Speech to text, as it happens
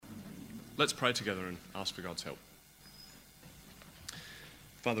Let's pray together and ask for God's help.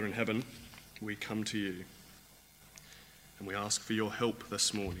 Father in heaven, we come to you and we ask for your help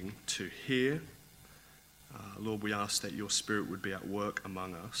this morning to hear. Lord, we ask that your Spirit would be at work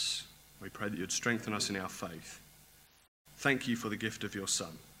among us. We pray that you'd strengthen us in our faith. Thank you for the gift of your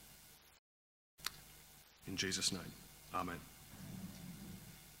Son. In Jesus' name, amen.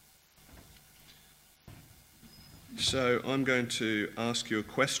 So I'm going to ask you a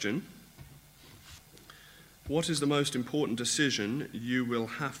question. What is the most important decision you will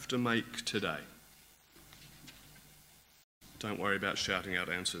have to make today? Don't worry about shouting out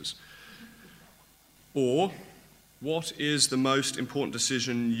answers. Or, what is the most important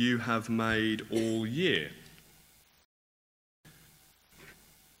decision you have made all year?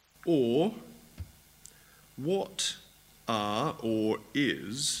 Or, what are or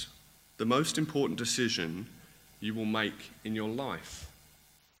is the most important decision you will make in your life?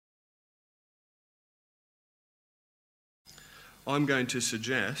 I'm going to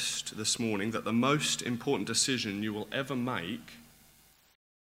suggest this morning that the most important decision you will ever make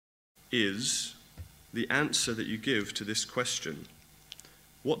is the answer that you give to this question.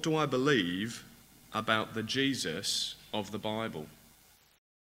 What do I believe about the Jesus of the Bible?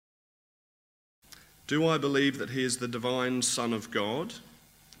 Do I believe that he is the divine Son of God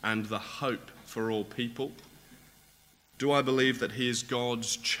and the hope for all people? Do I believe that he is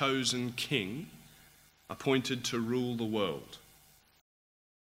God's chosen king, appointed to rule the world?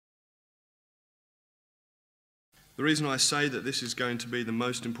 The reason I say that this is going to be the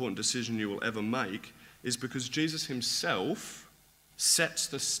most important decision you will ever make is because Jesus himself sets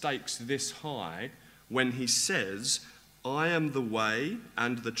the stakes this high when he says, I am the way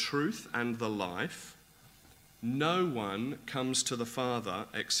and the truth and the life. No one comes to the Father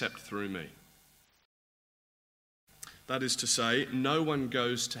except through me. That is to say, no one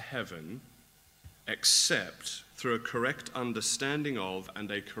goes to heaven except through a correct understanding of and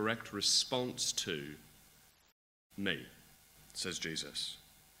a correct response to me, says Jesus.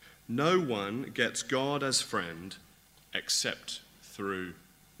 No one gets God as friend except through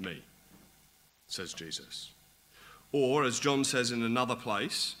me, says Jesus. Or, as John says in another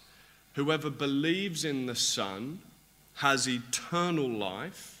place, whoever believes in the Son has eternal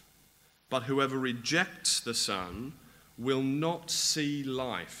life, but whoever rejects the Son will not see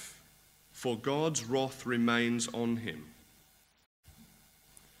life, for God's wrath remains on him.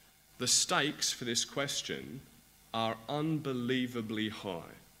 The stakes for this question are unbelievably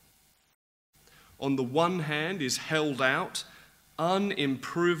high. On the one hand is held out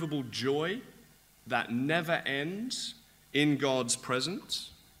unimprovable joy that never ends in God's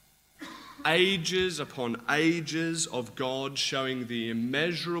presence. Ages upon ages of God showing the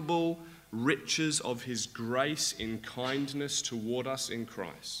immeasurable riches of his grace in kindness toward us in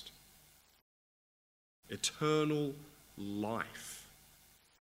Christ. Eternal life.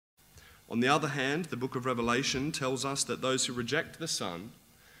 On the other hand, the book of Revelation tells us that those who reject the Son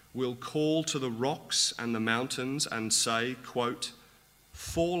will call to the rocks and the mountains and say, quote,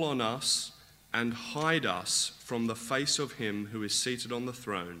 fall on us and hide us from the face of him who is seated on the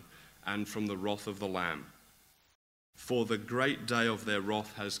throne and from the wrath of the Lamb. For the great day of their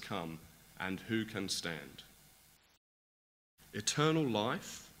wrath has come, and who can stand? Eternal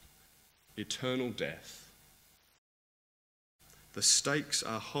life, eternal death. The stakes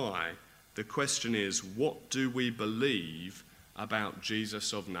are high. The question is, what do we believe about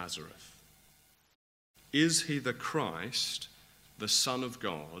Jesus of Nazareth? Is he the Christ, the Son of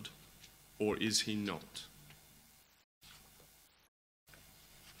God, or is he not?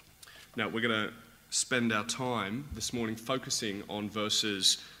 Now, we're going to spend our time this morning focusing on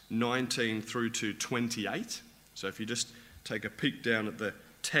verses 19 through to 28. So if you just take a peek down at the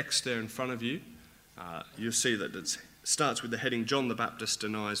text there in front of you, you'll see that it starts with the heading, John the Baptist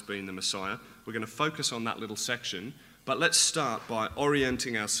denies being the Messiah. We're going to focus on that little section, but let's start by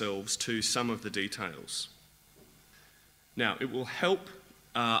orienting ourselves to some of the details. Now, it will help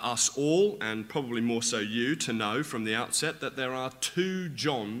us all, and probably more so you, to know from the outset that there are two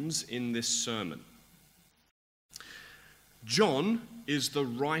Johns in this sermon. John is the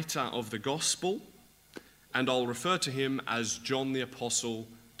writer of the gospel, and I'll refer to him as John the Apostle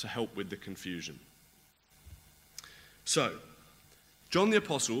to help with the confusion. So, John the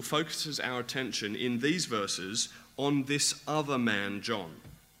Apostle focuses our attention in these verses on this other man, John.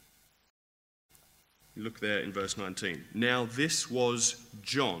 Look there in verse 19. Now this was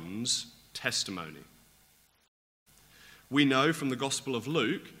John's testimony. We know from the Gospel of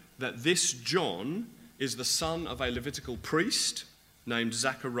Luke that this John is the son of a Levitical priest named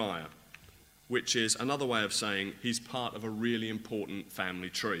Zechariah, which is another way of saying he's part of a really important family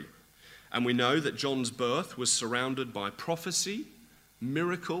tree. And we know that John's birth was surrounded by prophecy,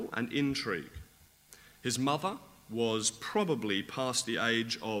 miracle, and intrigue. His mother was probably past the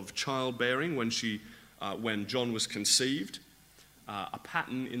age of childbearing when John was conceived, a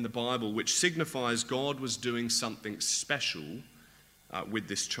pattern in the Bible which signifies God was doing something special with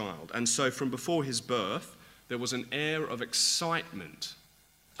this child. And so from before his birth, there was an air of excitement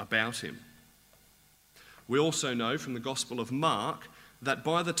about him. We also know from the Gospel of Mark that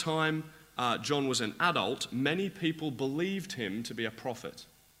by the time John was an adult, many people believed him to be a prophet.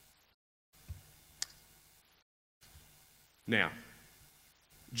 Now,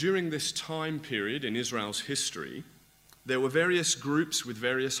 during this time period in Israel's history, there were various groups with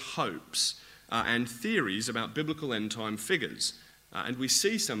various hopes and theories about biblical end-time figures. And we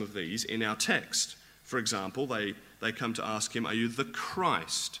see some of these in our text. For example, they come to ask him, are you the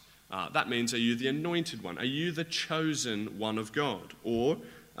Christ? That means, are you the anointed one? Are you the chosen one of God? Or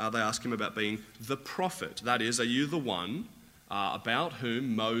they ask him about being the prophet. That is, are you the one about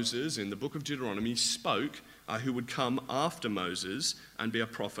whom Moses in the book of Deuteronomy spoke, who would come after Moses and be a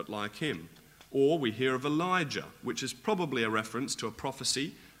prophet like him? Or we hear of Elijah, which is probably a reference to a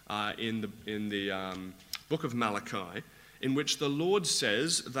prophecy in the book of Malachi, in which the Lord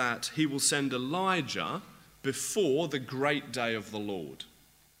says that he will send Elijah before the great day of the Lord.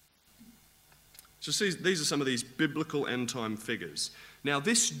 So these are some of these biblical end-time figures. Now,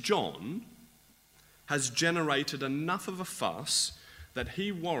 this John has generated enough of a fuss that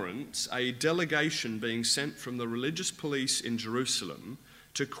he warrants a delegation being sent from the religious police in Jerusalem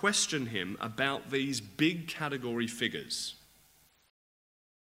to question him about these big category figures.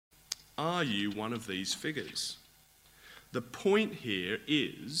 Are you one of these figures? The point here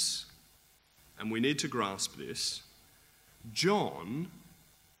is, and we need to grasp this, John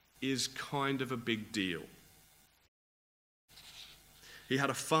is kind of a big deal. He had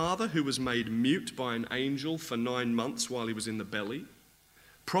a father who was made mute by an angel for 9 months while he was in the belly,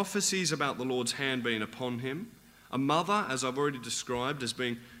 prophecies about the Lord's hand being upon him, a mother, as I've already described, as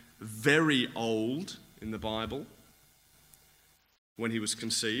being very old in the Bible when he was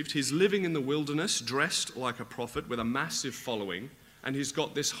conceived. He's living in the wilderness, dressed like a prophet with a massive following, and he's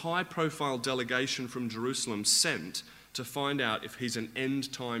got this high-profile delegation from Jerusalem sent to find out if he's an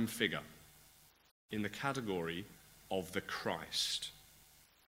end-time figure in the category of the Christ.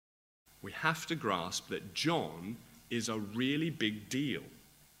 We have to grasp that John is a really big deal.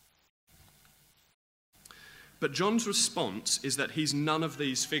 But John's response is that he's none of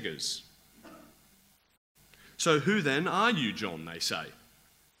these figures. So who then are you, John, they say?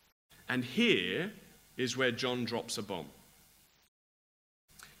 And here is where John drops a bomb.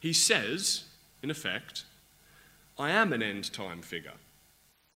 He says, in effect, I am an end-time figure,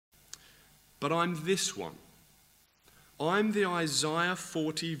 but I'm this one. I'm the Isaiah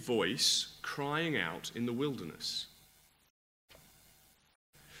 40 voice crying out in the wilderness.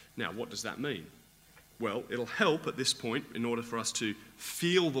 Now, what does that mean? Well, it'll help at this point, in order for us to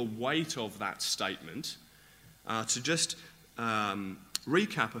feel the weight of that statement, to just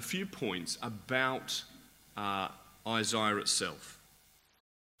recap a few points about Isaiah itself.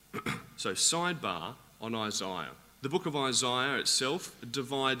 So, sidebar on Isaiah. The book of Isaiah itself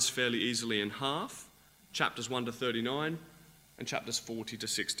divides fairly easily in half, chapters 1 to 39 and chapters 40 to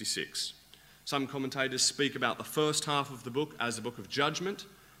 66. Some commentators speak about the first half of the book as the book of judgment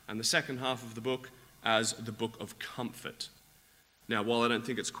and the second half of the book as the book of comfort. Now, while I don't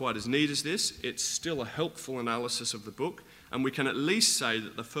think it's quite as neat as this, it's still a helpful analysis of the book, and we can at least say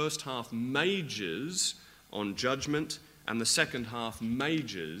that the first half majors on judgment and the second half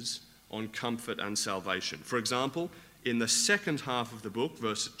majors on comfort and salvation. For example, in the second half of the book,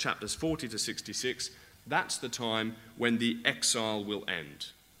 chapters 40 to 66, that's the time when the exile will end.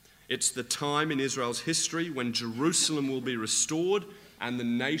 It's the time in Israel's history when Jerusalem will be restored and the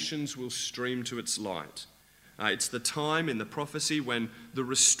nations will stream to its light. It's the time in the prophecy when the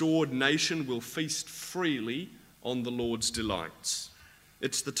restored nation will feast freely on the Lord's delights.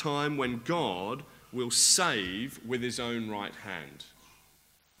 It's the time when God will save with his own right hand.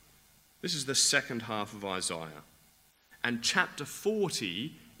 This is the second half of Isaiah. And chapter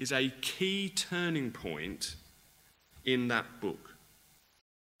 40 is a key turning point in that book.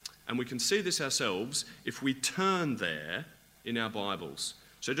 And we can see this ourselves if we turn there in our Bibles.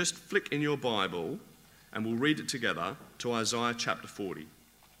 So just flick in your Bible and we'll read it together to Isaiah chapter 40.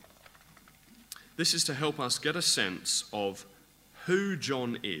 This is to help us get a sense of who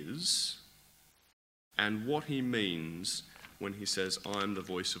John is and what he means when he says, I am the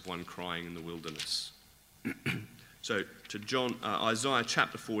voice of one crying in the wilderness. So to Isaiah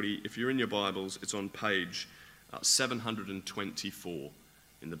chapter 40, if you're in your Bibles, it's on page 724.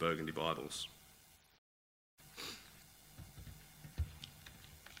 in the Burgundy Bibles.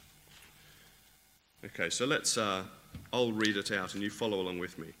 Okay, so I'll read it out and you follow along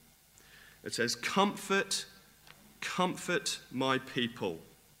with me. It says, "Comfort, comfort my people."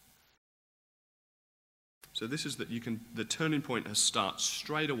 So this is the turning point has started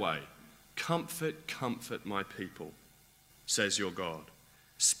straight away. "Comfort, comfort my people, says your God.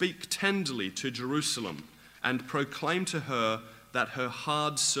 Speak tenderly to Jerusalem and proclaim to her that her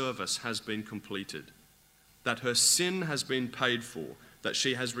hard service has been completed, that her sin has been paid for, that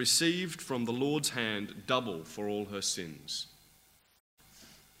she has received from the Lord's hand double for all her sins.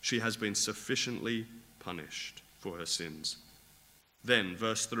 She has been sufficiently punished for her sins." Then,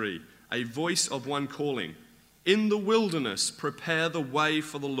 verse 3, "A voice of one calling, 'In the wilderness prepare the way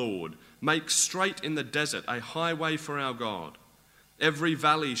for the Lord, make straight in the desert a highway for our God. Every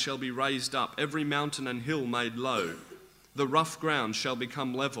valley shall be raised up, every mountain and hill made low. The rough ground shall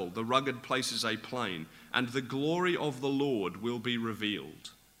become level, the rugged places a plain, and the glory of the Lord will be revealed,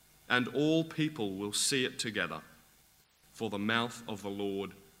 and all people will see it together, for the mouth of the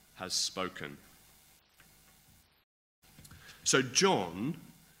Lord has spoken." So John,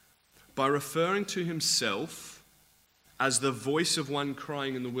 by referring to himself as the voice of one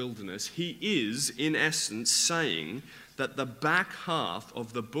crying in the wilderness, he is, in essence, saying that the back half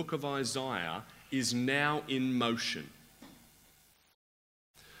of the book of Isaiah is now in motion.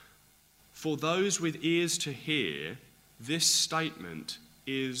 For those with ears to hear, this statement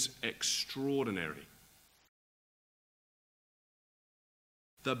is extraordinary.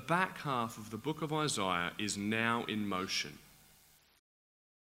 The back half of the book of Isaiah is now in motion.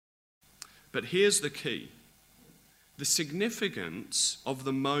 But here's the key. The significance of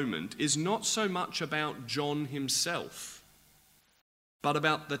the moment is not so much about John himself, but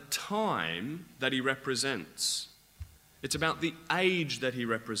about the time that he represents. It's about the age that he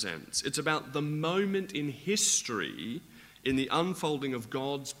represents. It's about the moment in history, in the unfolding of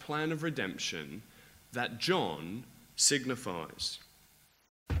God's plan of redemption, that John signifies.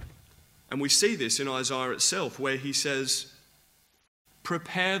 And we see this in Isaiah itself, where he says,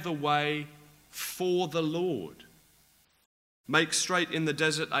 "Prepare the way for the Lord. Make straight in the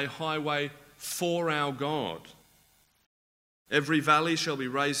desert a highway for our God. Every valley shall be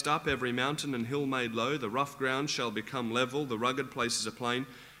raised up, every mountain and hill made low. The rough ground shall become level, the rugged places a plain.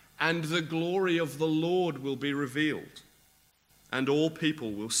 And the glory of the Lord will be revealed, and all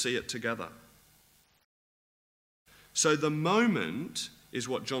people will see it together." So the moment is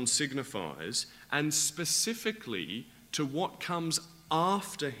what John signifies, and specifically to what comes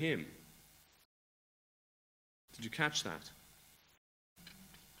after him. Did you catch that?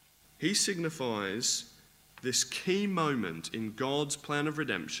 He signifies this key moment in God's plan of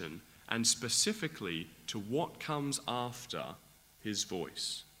redemption, and specifically to what comes after his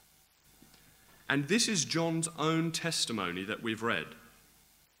voice. And this is John's own testimony that we've read.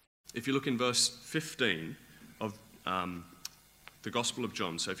 If you look in verse 15 of the Gospel of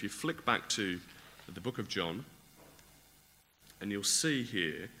John, so if you flick back to the book of John, and you'll see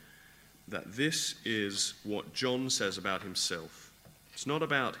here that this is what John says about himself. It's not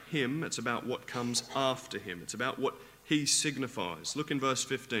about him, it's about what comes after him. It's about what he signifies. Look in verse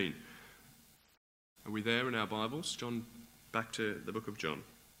 15. Are we there in our Bibles? John, back to the book of John.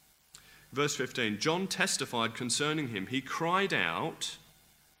 Verse 15, "John testified concerning him. He cried out,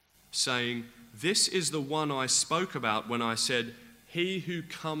 saying, 'This is the one I spoke about when I said, he who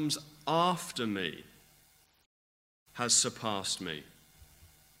comes after me has surpassed me.'"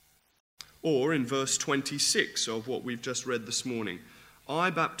 Or in verse 26 of what we've just read this morning,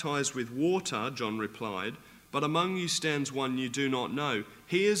 "I baptize with water," John replied, "but among you stands one you do not know.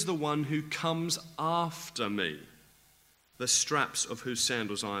 He is the one who comes after me, the straps of whose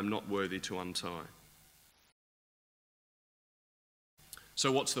sandals I am not worthy to untie."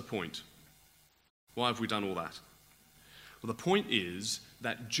 So what's the point? Why have we done all that? Well, the point is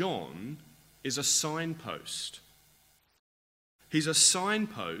that John is a signpost. He's a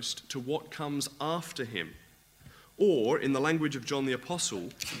signpost to what comes after him. Or, in the language of John the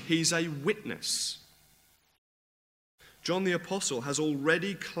Apostle, he's a witness. John the Apostle has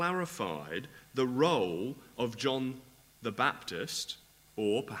already clarified the role of John the Baptist,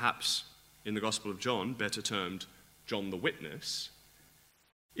 or perhaps in the Gospel of John, better termed John the Witness,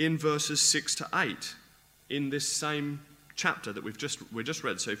 in verses 6 to 8, in this same chapter that we just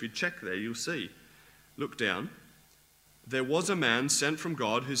read. So if you check there, you'll see. Look down. "There was a man sent from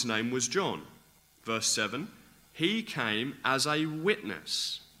God whose name was John." Verse 7, "He came as a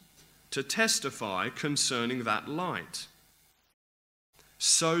witness to testify concerning that light,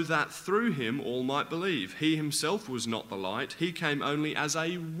 so that through him all might believe. He himself was not the light. He came only as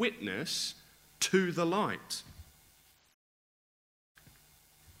a witness to the light.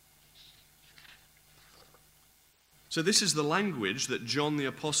 So this is the language that John the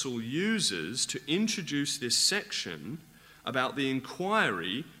Apostle uses to introduce this section about the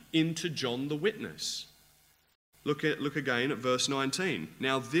inquiry into John the witness. Look again at verse 19.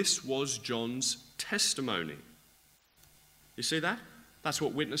 Now this was John's testimony. You see that? That's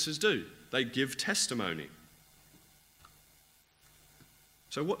what witnesses do. They give testimony.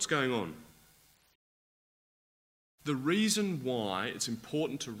 So what's going on? The reason why it's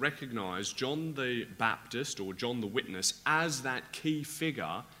important to recognize John the Baptist or John the Witness as that key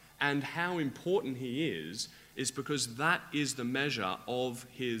figure and how important he is because that is the measure of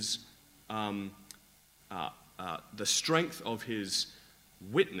his, the strength of his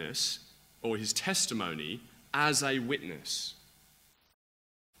witness or his testimony as a witness.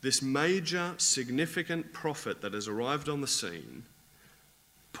 This major, significant prophet that has arrived on the scene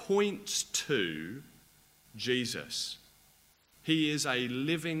points to Jesus. He is a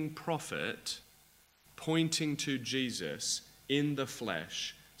living prophet pointing to Jesus in the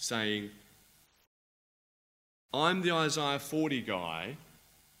flesh, saying, I'm the Isaiah 40 guy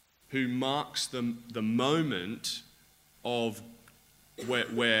who marks the moment of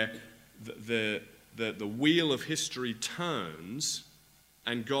where the wheel of history turns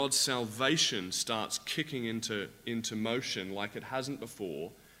and God's salvation starts kicking into motion like it hasn't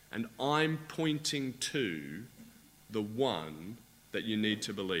before. And I'm pointing to the one that you need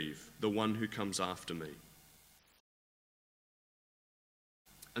to believe, the one who comes after me.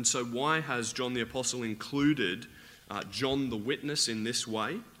 And so why has John the Apostle included John the Witness in this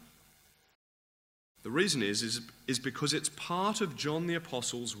way? The reason is because it's part of John the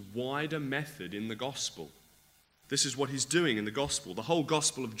Apostle's wider method in the gospel. This is what he's doing in the gospel. The whole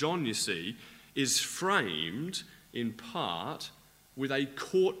gospel of John, you see, is framed in part with a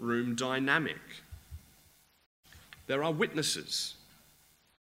courtroom dynamic. There are witnesses.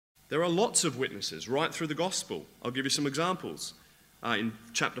 There are lots of witnesses right through the gospel. I'll give you some examples. In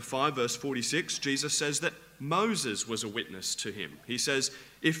chapter 5, verse 46, Jesus says that Moses was a witness to him. He says,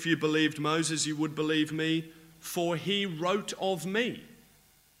 if you believed Moses, you would believe me, for he wrote of me.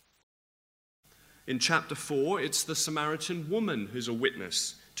 In chapter 4, it's the Samaritan woman who's a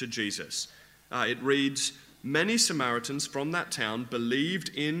witness to Jesus. It reads, many Samaritans from that town believed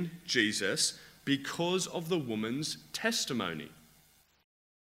in Jesus because of the woman's testimony.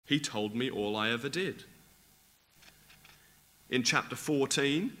 He told me all I ever did. In chapter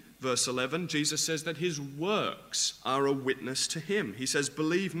 14, verse 11, Jesus says that his works are a witness to him. He says,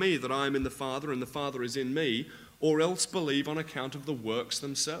 believe me that I am in the Father and the Father is in me, or else believe on account of the works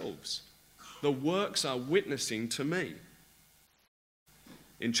themselves. The works are witnessing to me.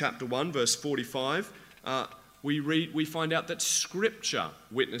 In chapter 1, verse 45, we find out that Scripture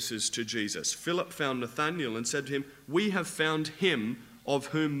witnesses to Jesus. Philip found Nathanael and said to him, we have found him of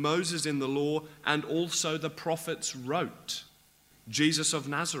whom Moses in the law and also the prophets wrote, Jesus of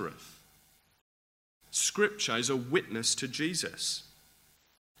Nazareth. Scripture is a witness to Jesus.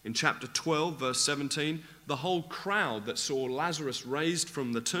 In chapter 12, verse 17, the whole crowd that saw Lazarus raised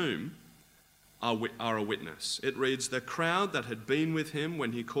from the tomb are a witness. It reads, the crowd that had been with him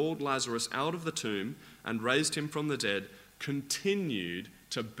when he called Lazarus out of the tomb and raised him from the dead continued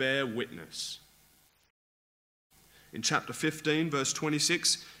to bear witness. In chapter 15, verse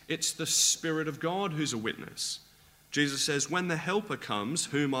 26, it's the Spirit of God who's a witness. Jesus says, when the Helper comes,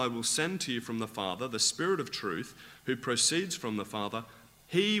 whom I will send to you from the Father, the Spirit of truth, who proceeds from the Father,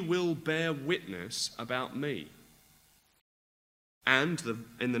 he will bear witness about me. And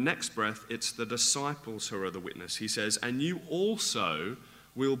in the next breath, it's the disciples who are the witness. He says, and you also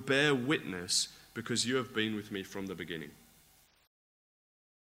will bear witness because you have been with me from the beginning.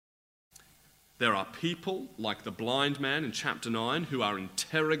 There are people like the blind man in chapter 9 who are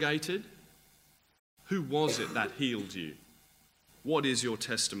interrogated. Who was it that healed you? What is your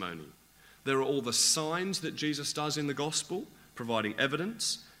testimony? There are all the signs that Jesus does in the gospel, providing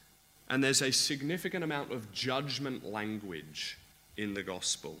evidence. And there's a significant amount of judgment language in the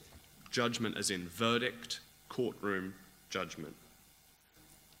gospel. Judgment as in verdict, courtroom judgment.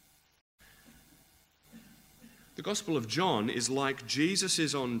 The Gospel of John is like Jesus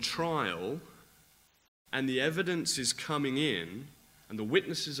is on trial and the evidence is coming in and the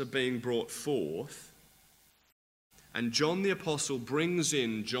witnesses are being brought forth, and John the Apostle brings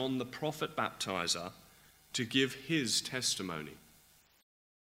in John the prophet baptizer to give his testimony.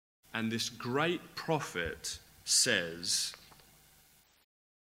 And this great prophet says,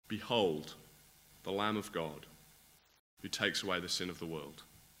 behold, the Lamb of God, who takes away the sin of the world.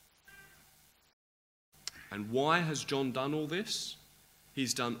 And why has John done all this?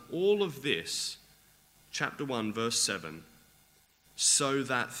 He's done all of this, chapter 1, verse 7, so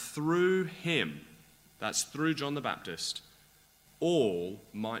that through him, that's through John the Baptist, all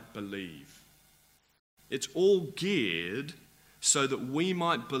might believe. It's all geared so that we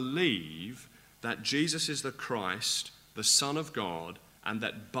might believe that Jesus is the Christ, the Son of God, and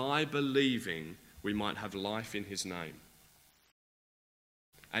that by believing we might have life in his name.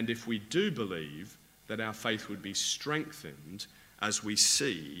 And if we do believe, that our faith would be strengthened as we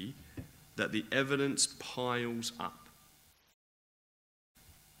see that the evidence piles up.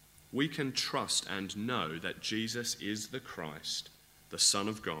 We can trust and know that Jesus is the Christ, the Son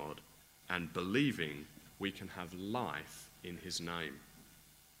of God, and believing we can have life in his name.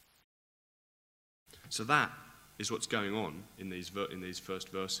 So that is what's going on in these first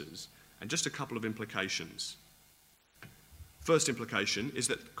verses, and just a couple of implications. First implication is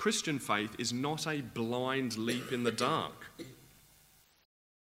that Christian faith is not a blind leap in the dark.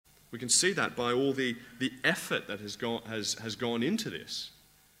 We can see that by all the effort that has gone into this.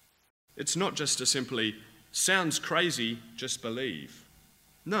 It's not just a simply, sounds crazy, just believe.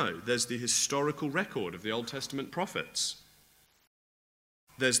 No, there's the historical record of the Old Testament prophets.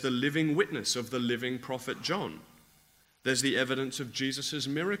 There's the living witness of the living prophet John. There's the evidence of Jesus'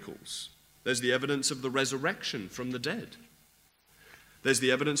 miracles. There's the evidence of the resurrection from the dead. There's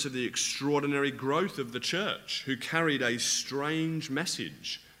the evidence of the extraordinary growth of the church, who carried a strange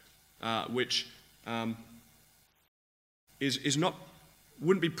message, which wouldn't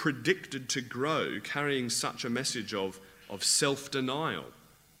be predicted to grow, carrying such a message of self-denial,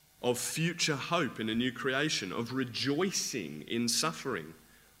 of future hope in a new creation, of rejoicing in suffering,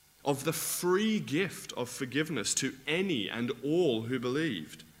 of the free gift of forgiveness to any and all who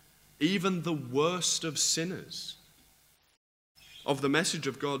believed, even the worst of sinners, of the message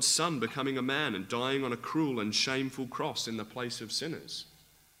of God's Son becoming a man and dying on a cruel and shameful cross in the place of sinners.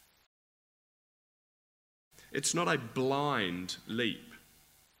 It's not a blind leap.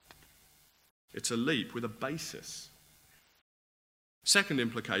 It's a leap with a basis. Second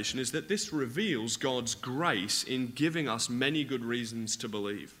implication is that this reveals God's grace in giving us many good reasons to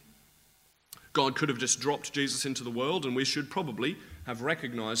believe. God could have just dropped Jesus into the world, and we should probably have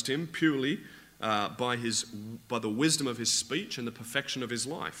recognized him purely by the wisdom of his speech and the perfection of his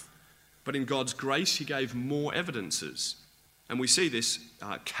life. But in God's grace, he gave more evidences. And we see this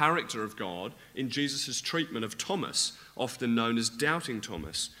character of God in Jesus' treatment of Thomas, often known as Doubting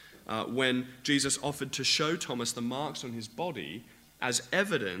Thomas, when Jesus offered to show Thomas the marks on his body as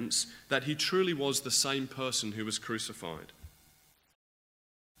evidence that he truly was the same person who was crucified.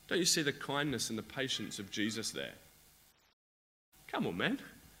 Don't you see the kindness and the patience of Jesus there? Come on, man.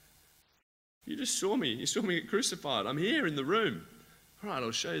 You just saw me. You saw me get crucified. I'm here in the room. All right,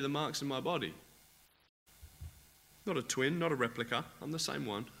 I'll show you the marks in my body. Not a twin, not a replica. I'm the same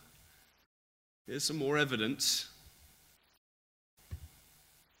one. Here's some more evidence.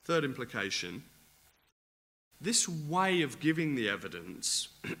 Third implication. This way of giving the evidence,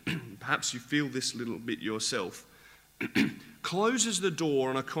 perhaps you feel this a little bit yourself, closes the door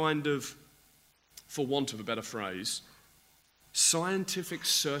on a kind of, for want of a better phrase, scientific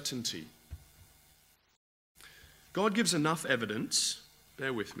certainty. God gives enough evidence,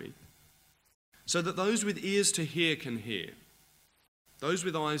 bear with me, so that those with ears to hear can hear. Those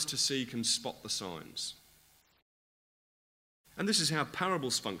with eyes to see can spot the signs. And this is how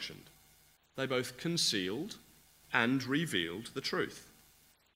parables functioned. They both concealed and revealed the truth.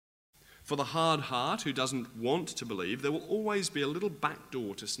 For the hard heart who doesn't want to believe, there will always be a little back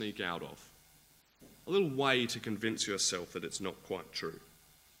door to sneak out of, a little way to convince yourself that it's not quite true.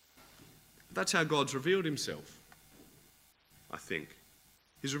 That's how God's revealed himself, I think.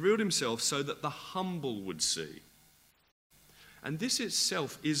 He's revealed himself so that the humble would see. And this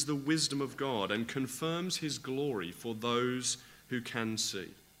itself is the wisdom of God and confirms his glory for those who can see.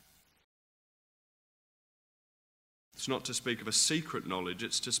 It's not to speak of a secret knowledge,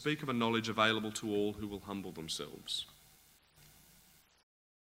 it's to speak of a knowledge available to all who will humble themselves.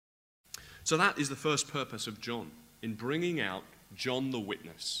 So that is the first purpose of John, in bringing out John the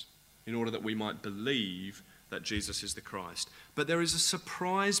witness, in order that we might believe that Jesus is the Christ. But there is a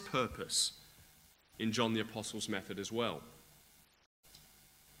surprise purpose in John the Apostle's method as well.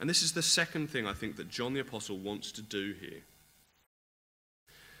 And this is the second thing I think that John the Apostle wants to do here.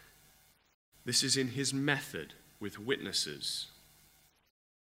 This is in his method with witnesses.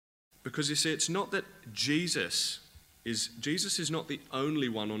 Because you see, it's not that Jesus is not the only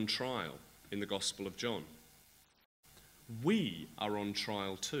one on trial in the Gospel of John. We are on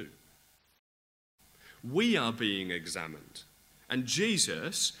trial too. We are being examined. And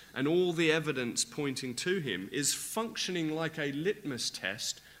Jesus, and all the evidence pointing to him, is functioning like a litmus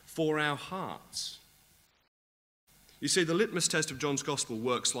test for our hearts. You see, the litmus test of John's Gospel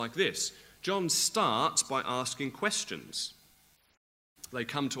works like this. John starts by asking questions. They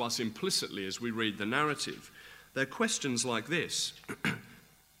come to us implicitly as we read the narrative. They're questions like this.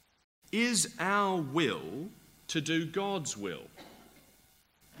 Is our will to do God's will?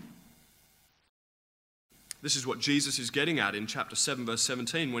 This is what Jesus is getting at in chapter 7, verse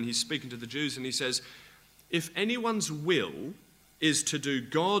 17, when he's speaking to the Jews, and he says, if anyone's will is to do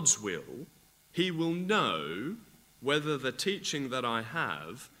God's will, he will know whether the teaching that I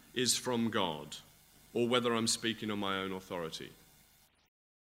have is from God, or whether I'm speaking on my own authority.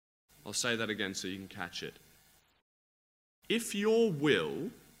 I'll say that again so you can catch it. If your will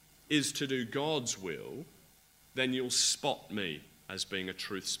is to do God's will, then you'll spot me as being a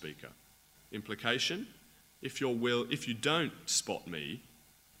truth speaker. Implication? If you don't spot me,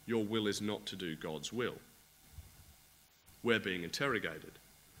 your will is not to do God's will. We're being interrogated.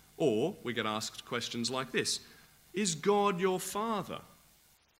 Or we get asked questions like this. Is God your Father?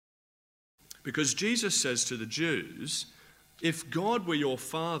 Because Jesus says to the Jews, if God were your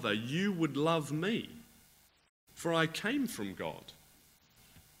Father, you would love me, for I came from God.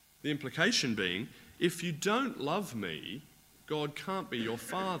 The implication being, if you don't love me, God can't be your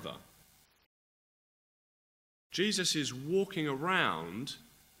Father. Jesus is walking around,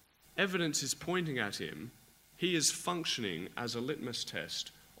 evidence is pointing at him, he is functioning as a litmus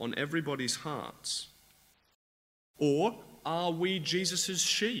test on everybody's hearts. Or are we Jesus'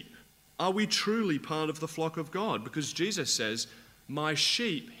 sheep? Are we truly part of the flock of God? Because Jesus says, my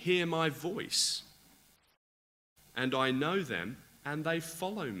sheep hear my voice, and I know them, and they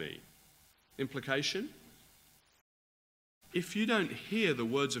follow me. Implication? If you don't hear the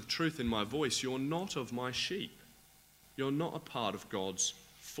words of truth in my voice, you're not of my sheep. You're not a part of God's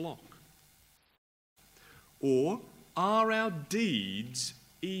flock. Or are our deeds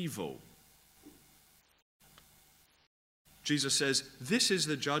evil? Jesus says, this is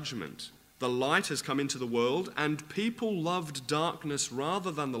the judgment. The light has come into the world, and people loved darkness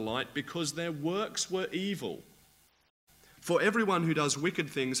rather than the light because their works were evil. For everyone who does wicked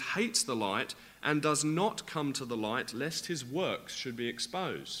things hates the light and does not come to the light, lest his works should be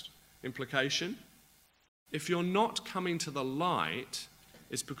exposed. Implication? If you're not coming to the light,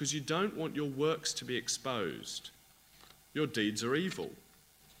 it's because you don't want your works to be exposed. Your deeds are evil.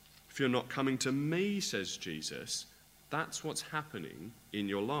 If you're not coming to me, says Jesus, that's what's happening in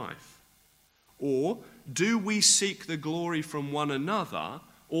your life. Or do we seek the glory from one another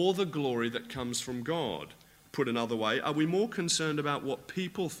or the glory that comes from God? Put another way, are we more concerned about what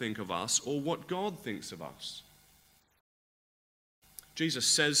people think of us or what God thinks of us? Jesus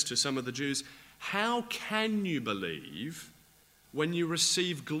says to some of the Jews, how can you believe when you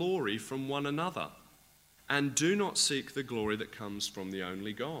receive glory from one another and do not seek the glory that comes from the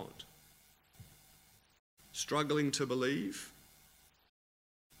only God? Struggling to believe?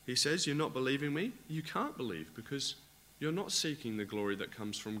 He says, you're not believing me? You can't believe because you're not seeking the glory that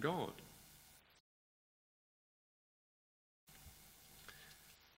comes from God.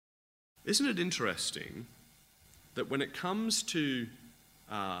 Isn't it interesting that when it comes to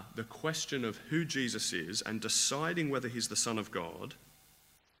the question of who Jesus is and deciding whether he's the Son of God,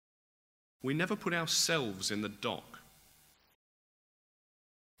 we never put ourselves in the dock.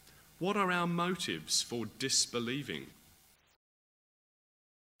 What are our motives for disbelieving?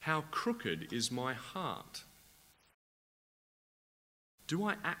 How crooked is my heart? Do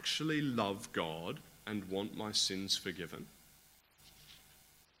I actually love God and want my sins forgiven?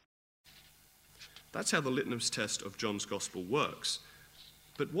 That's how the litmus test of John's Gospel works.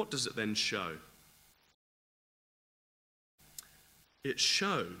 But what does it then show? It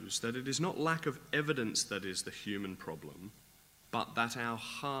shows that it is not lack of evidence that is the human problem, but that our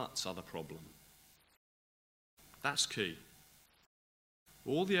hearts are the problem. That's key.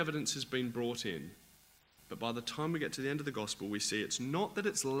 All the evidence has been brought in, but by the time we get to the end of the Gospel, we see it's not that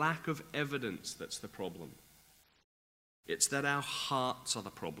it's lack of evidence that's the problem. It's that our hearts are the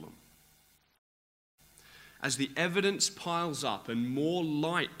problem. As the evidence piles up and more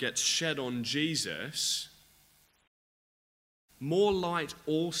light gets shed on Jesus, more light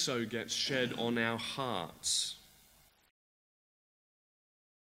also gets shed on our hearts.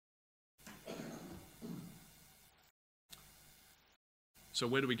 So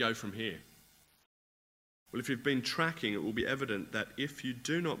where do we go from here? Well, if you've been tracking, it will be evident that if you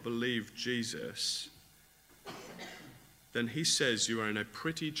do not believe Jesus, then he says you are in a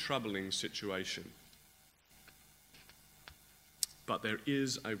pretty troubling situation. But there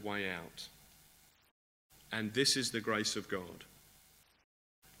is a way out. And this is the grace of God.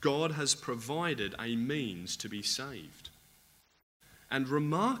 God has provided a means to be saved. And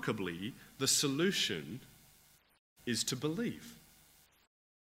remarkably, the solution is to believe.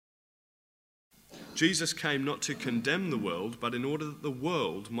 Jesus came not to condemn the world, but in order that the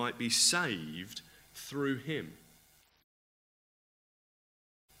world might be saved through him.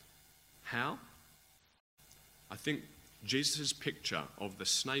 How? I think Jesus' picture of the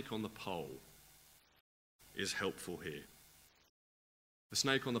snake on the pole is helpful here. The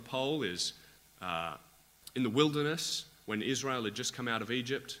snake on the pole is in the wilderness when Israel had just come out of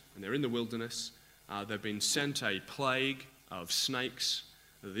Egypt, and they're in the wilderness. They've been sent a plague of snakes.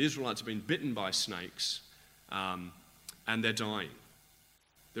 The Israelites have been bitten by snakes, and they're dying.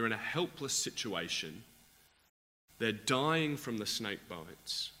 They're in a helpless situation. They're dying from the snake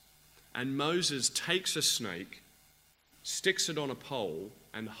bites. And Moses takes a snake, sticks it on a pole,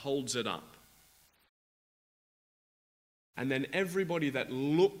 and holds it up. And then everybody that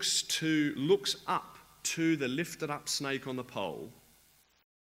looks up to the lifted up snake on the pole,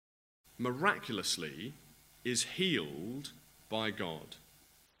 miraculously is healed by God.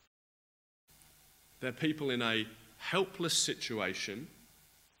 They're people in a helpless situation.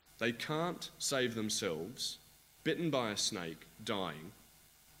 They can't save themselves, bitten by a snake, dying.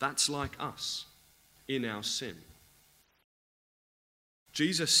 That's like us in our sin.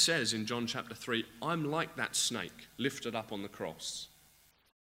 Jesus says in John chapter 3, I'm like that snake lifted up on the cross.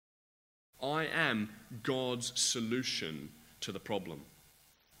 I am God's solution to the problem.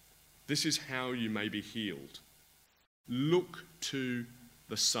 This is how you may be healed. Look to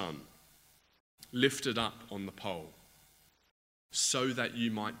the Son, lifted up on the pole, so that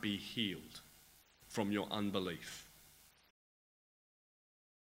you might be healed from your unbelief.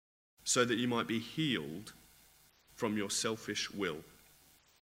 So that you might be healed from your selfish will.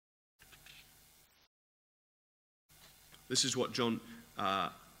 This is what John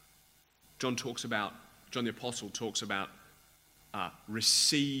talks about. John the Apostle talks about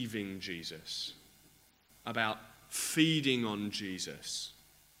receiving Jesus, about feeding on Jesus,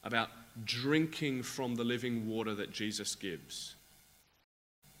 about drinking from the living water that Jesus gives.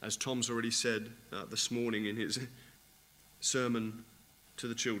 As Tom's already said this morning in his sermon to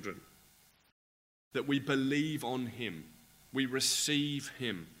the children, that we believe on him, we receive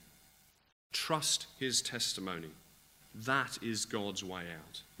him, trust his testimony. That is God's way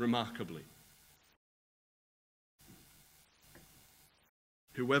out, remarkably.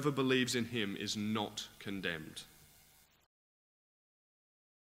 Whoever believes in him is not condemned.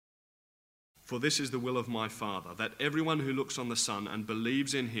 For this is the will of my Father, that everyone who looks on the Son and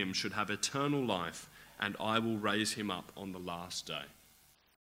believes in him should have eternal life, and I will raise him up on the last day.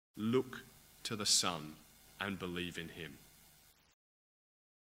 Look to the Son and believe in him.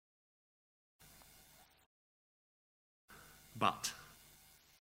 But,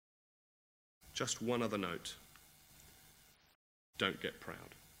 just one other note. Don't get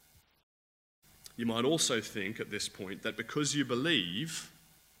proud. You might also think at this point that because you believe,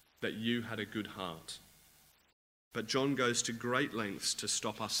 that you had a good heart. But John goes to great lengths to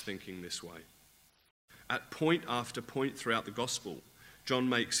stop us thinking this way. At point after point throughout the gospel, John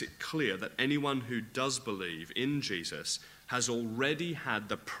makes it clear that anyone who does believe in Jesus has already had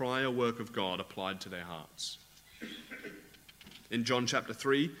the prior work of God applied to their hearts. In John chapter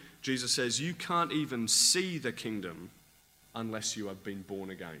 3, Jesus says, you can't even see the kingdom unless you have been born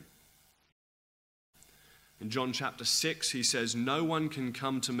again. In John chapter 6, he says, no one can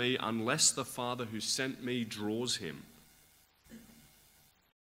come to me unless the Father who sent me draws him.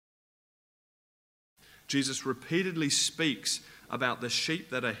 Jesus repeatedly speaks about the sheep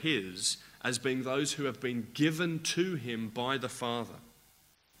that are his as being those who have been given to him by the Father.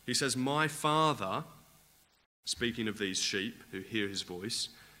 He says, my Father, speaking of these sheep who hear his voice,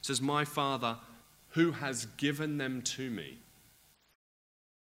 says, my Father who has given them to me.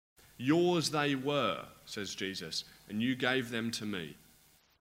 Yours they were, says Jesus, and you gave them to me.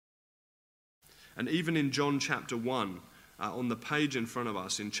 And even in John chapter 1, on the page in front of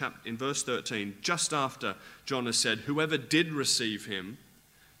us, in verse 13, just after John has said, whoever did receive him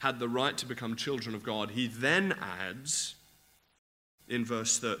had the right to become children of God, he then adds, in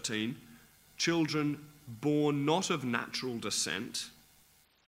verse 13, children born not of natural descent,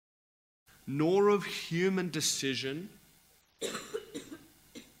 nor of human decision,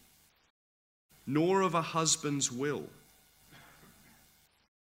 nor of a husband's will,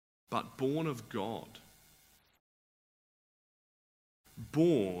 but born of God,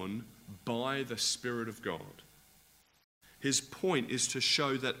 born by the Spirit of God. His point is to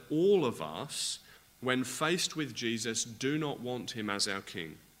show that all of us, when faced with Jesus, do not want him as our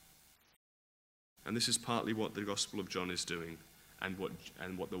King. And this is partly what the Gospel of John is doing, and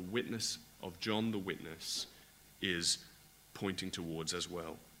what the witness of John the witness is pointing towards as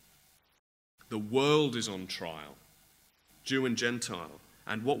well. The world is on trial, Jew and Gentile,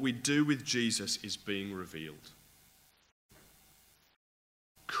 and what we do with Jesus is being revealed.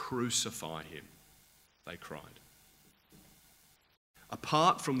 Crucify him, they cried.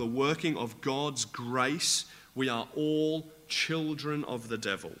 Apart from the working of God's grace, we are all children of the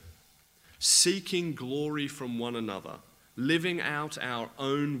devil, seeking glory from one another, living out our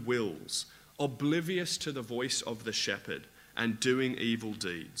own wills, oblivious to the voice of the shepherd, and doing evil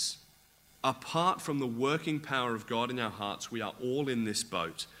deeds. Apart from the working power of God in our hearts, we are all in this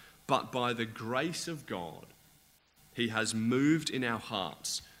boat. But by the grace of God, he has moved in our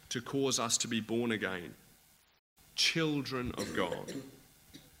hearts to cause us to be born again, children of God.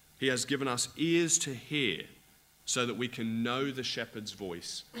 He has given us ears to hear so that we can know the shepherd's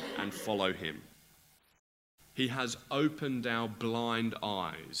voice and follow him. He has opened our blind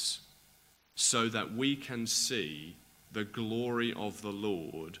eyes so that we can see the glory of the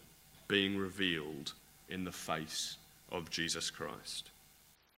Lord being revealed in the face of Jesus Christ.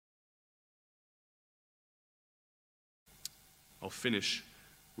 I'll finish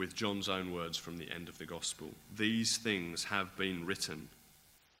with John's own words from the end of the Gospel. These things have been written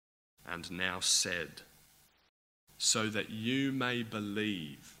and now said, so that you may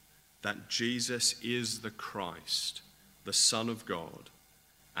believe that Jesus is the Christ, the Son of God,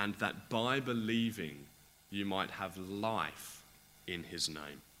 and that by believing you might have life in his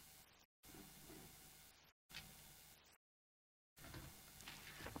name.